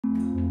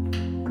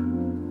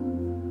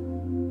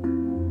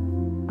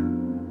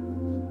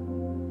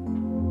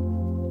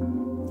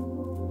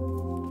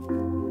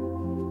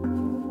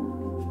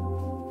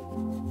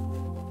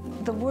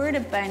The word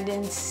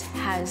abundance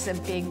has a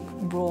big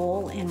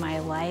role in my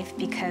life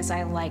because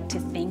I like to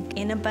think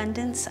in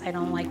abundance. I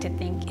don't like to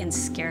think in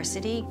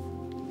scarcity.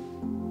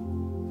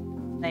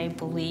 I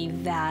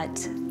believe that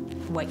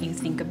what you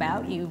think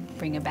about, you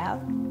bring about.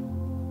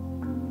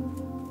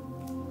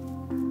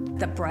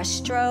 The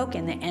brushstroke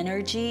and the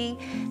energy,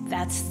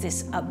 that's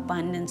this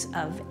abundance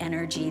of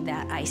energy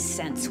that I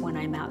sense when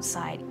I'm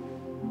outside.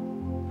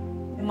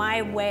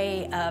 My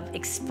way of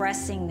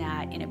expressing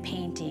that in a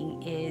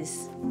painting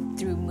is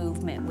through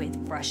movement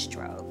with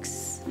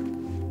brushstrokes.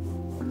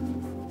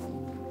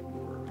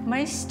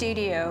 My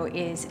studio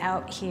is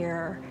out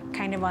here,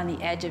 kind of on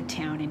the edge of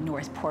town in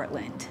North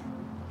Portland.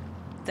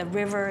 The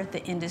river,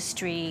 the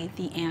industry,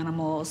 the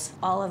animals,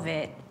 all of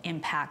it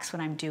impacts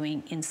what I'm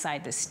doing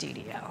inside the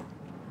studio.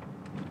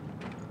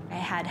 I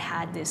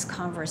had this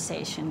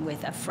conversation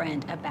with a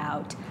friend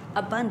about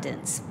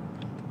abundance.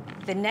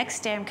 The next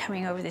day I'm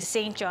coming over the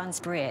St. John's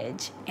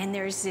Bridge, and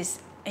there's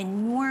this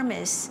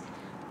enormous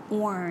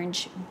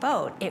orange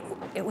boat.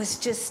 It was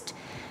just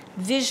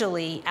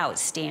visually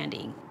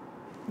outstanding.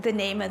 The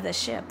name of the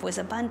ship was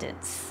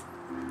Abundance.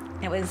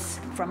 It was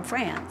from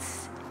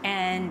France.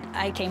 And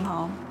I came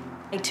home,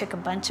 I took a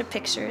bunch of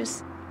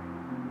pictures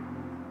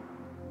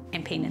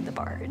and painted the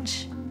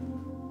barge.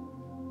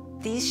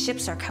 These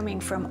ships are coming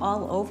from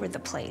all over the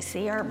place.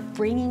 They are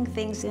bringing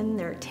things in,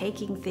 they're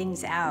taking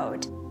things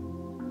out.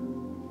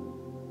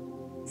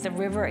 The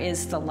river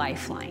is the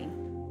lifeline.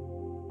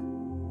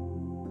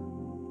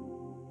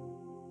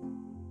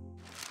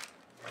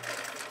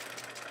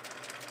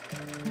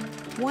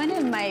 One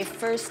of my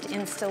first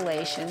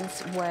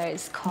installations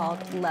was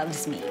called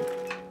Loves Me.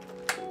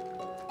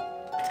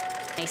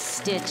 I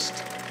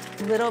stitched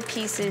little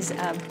pieces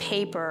of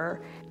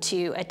paper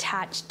to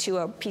attach to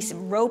a piece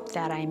of rope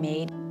that I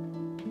made,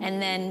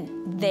 and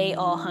then they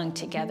all hung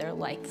together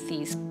like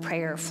these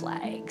prayer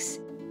flags.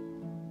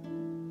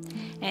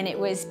 And it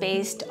was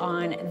based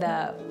on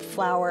the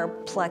flower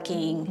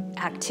plucking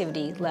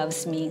activity,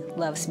 loves me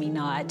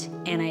not.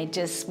 And I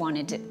just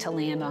wanted it to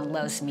land on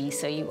loves me,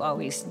 so you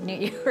always knew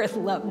you were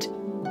loved.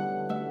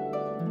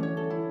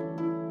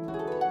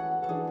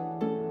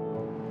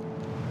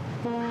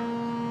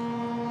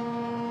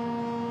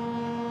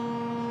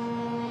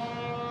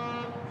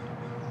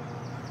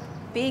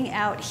 Being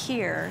out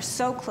here,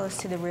 so close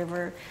to the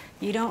river,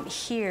 you don't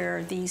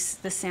hear the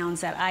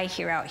sounds that I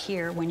hear out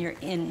here when you're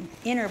in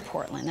inner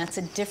Portland. That's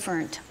a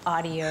different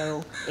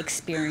audio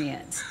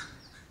experience.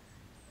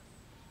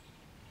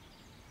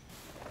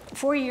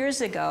 4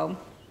 years ago,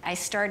 I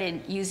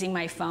started using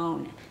my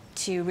phone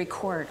to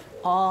record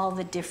all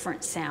the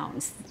different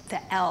sounds,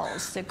 the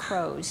elves, the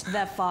crows,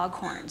 the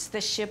foghorns,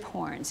 the ship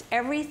horns,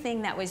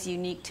 everything that was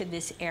unique to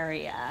this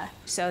area,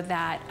 so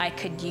that I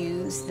could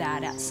use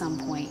that at some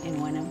point in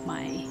one of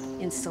my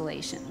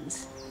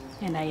installations.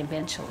 And I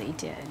eventually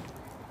did.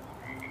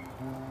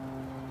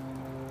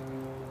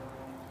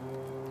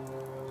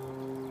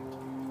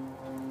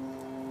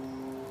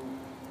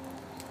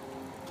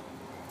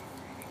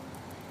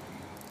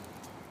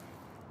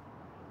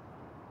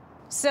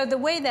 So the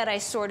way that I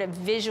sort of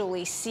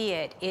visually see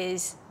it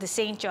is the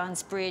St.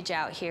 John's Bridge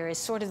out here is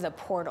sort of the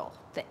portal,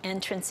 the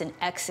entrance and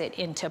exit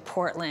into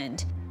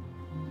Portland.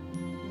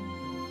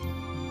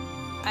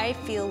 I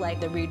feel like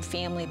the Rood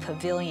Family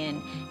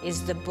Pavilion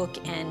is the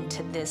bookend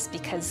to this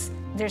because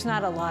there's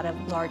not a lot of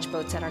large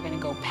boats that are going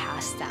to go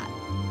past that.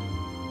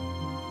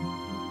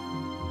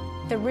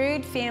 The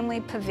Rood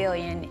Family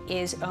Pavilion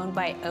is owned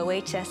by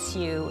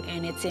OHSU,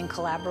 and it's in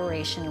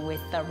collaboration with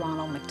the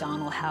Ronald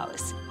McDonald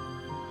House.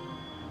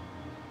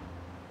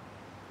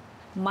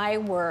 My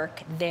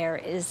work there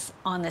is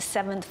on the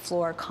 7th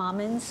floor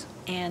commons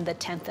and the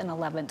 10th and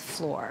 11th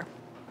floor.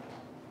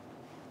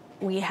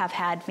 We have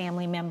had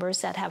family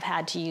members that have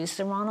had to use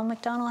the Ronald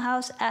McDonald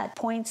House at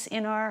points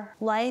in our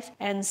life,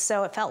 and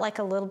so it felt like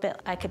a little bit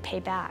I could pay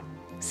back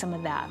some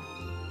of that.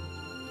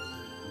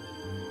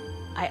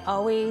 I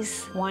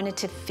always wanted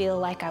to feel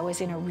like I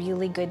was in a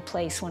really good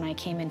place when I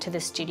came into the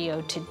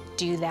studio to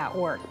do that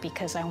work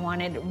because I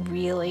wanted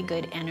really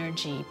good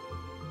energy.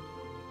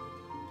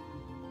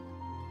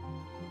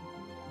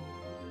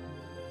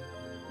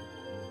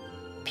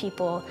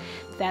 People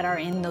that are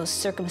in those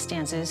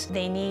circumstances,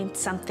 they need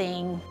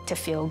something to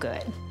feel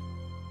good.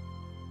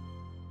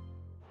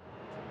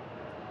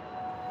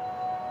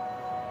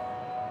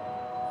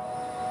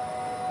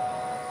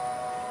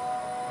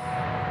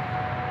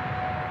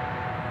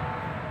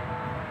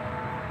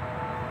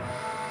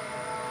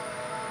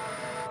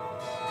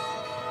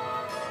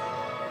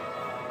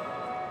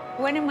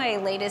 One of my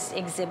latest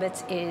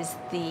exhibits is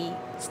the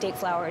State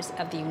Flowers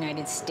of the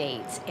United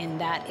States, and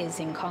that is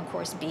in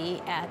Concourse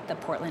B at the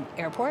Portland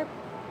Airport.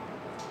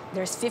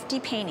 There's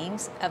 50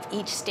 paintings of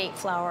each state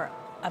flower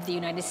of the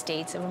United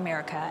States of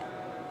America.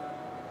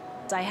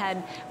 I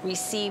had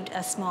received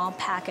a small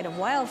packet of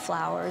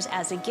wildflowers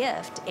as a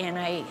gift, and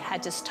I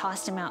had just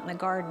tossed them out in the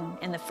garden,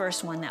 and the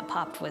first one that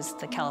popped was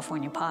the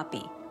California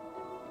poppy.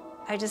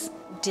 I just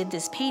did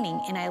this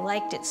painting, and I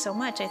liked it so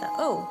much, I thought,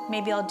 oh,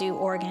 maybe I'll do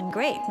Oregon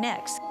grape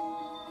next.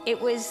 It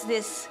was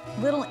this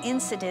little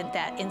incident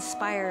that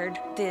inspired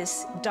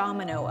this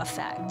domino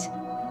effect.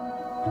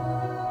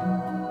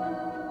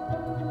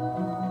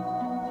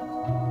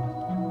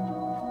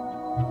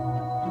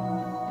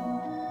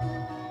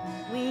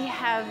 We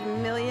have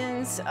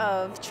millions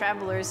of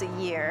travelers a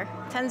year,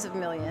 tens of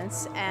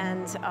millions,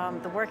 and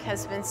the work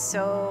has been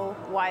so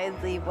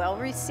widely well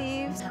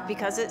received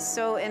because it's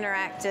so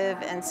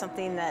interactive and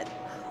something that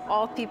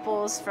all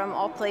peoples from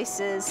all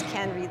places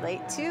can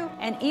relate to.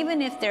 And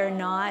even if they're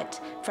not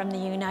from the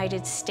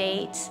United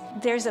States,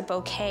 there's a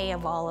bouquet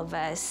of all of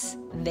us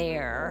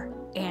there,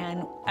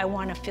 and I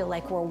want to feel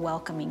like we're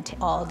welcoming to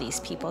all these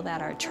people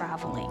that are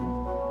traveling.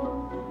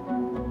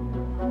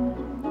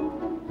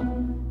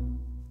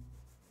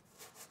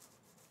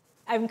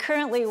 I'm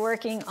currently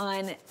working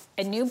on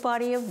a new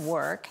body of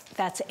work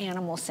that's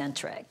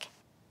animal-centric.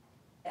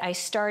 I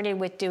started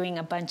with doing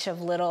a bunch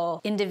of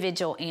little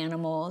individual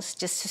animals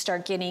just to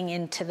start getting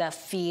into the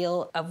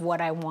feel of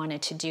what I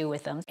wanted to do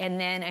with them. And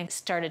then I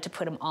started to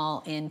put them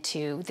all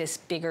into this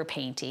bigger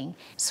painting,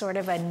 sort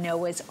of a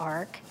Noah's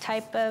Ark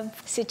type of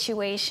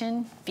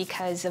situation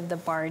because of the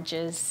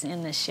barges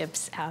and the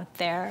ships out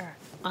there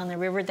on the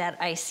river that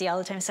I see all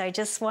the time. So I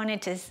just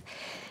wanted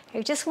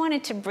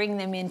to bring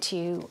them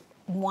into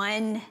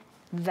one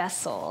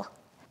vessel.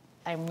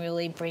 I'm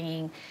really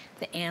bringing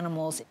the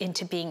animals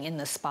into being in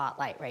the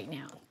spotlight right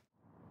now.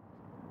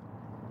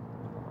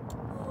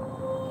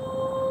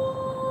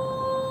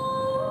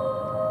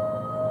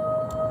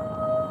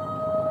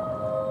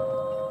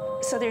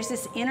 So there's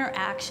this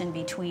interaction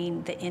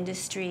between the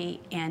industry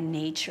and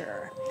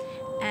nature.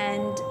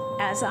 And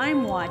as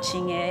I'm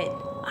watching it,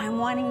 I'm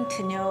wanting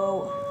to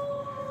know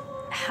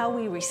how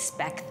we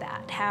respect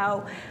that,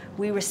 how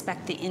we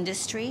respect the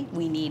industry,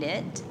 we need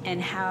it,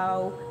 and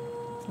how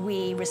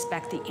we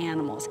respect the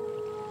animals.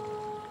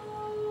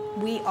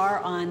 We are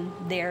on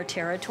their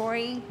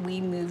territory. We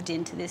moved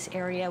into this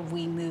area.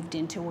 We moved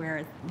into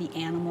where the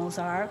animals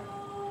are.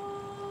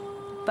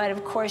 But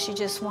of course, you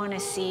just want to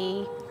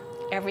see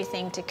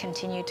everything to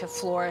continue to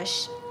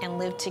flourish and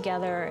live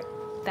together.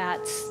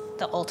 That's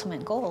the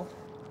ultimate goal.